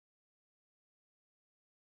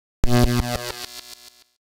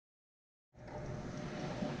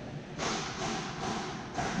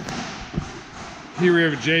Here we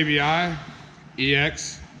have a JBI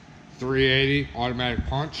EX 380 automatic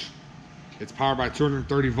punch. It's powered by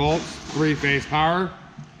 230 volts, 3-phase power.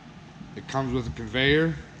 It comes with a conveyor.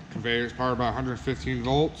 The conveyor is powered by 115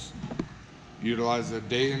 volts. Utilizes a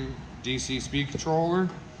Dayton DC speed controller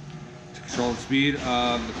to control the speed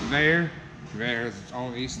of the conveyor. The conveyor has its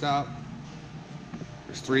own e-stop.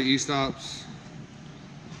 There's 3 e-stops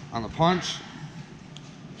on the punch.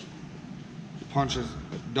 The punch is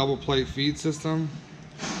a double plate feed system.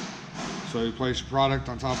 So you place your product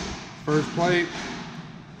on top of the first plate,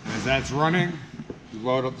 and as that's running, you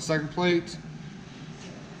load up the second plate,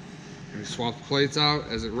 and you swap the plates out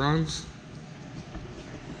as it runs.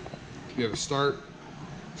 You have a start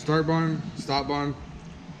button, stop button,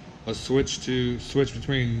 a switch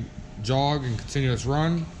between jog and continuous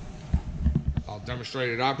run. I'll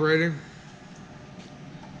demonstrate it operating.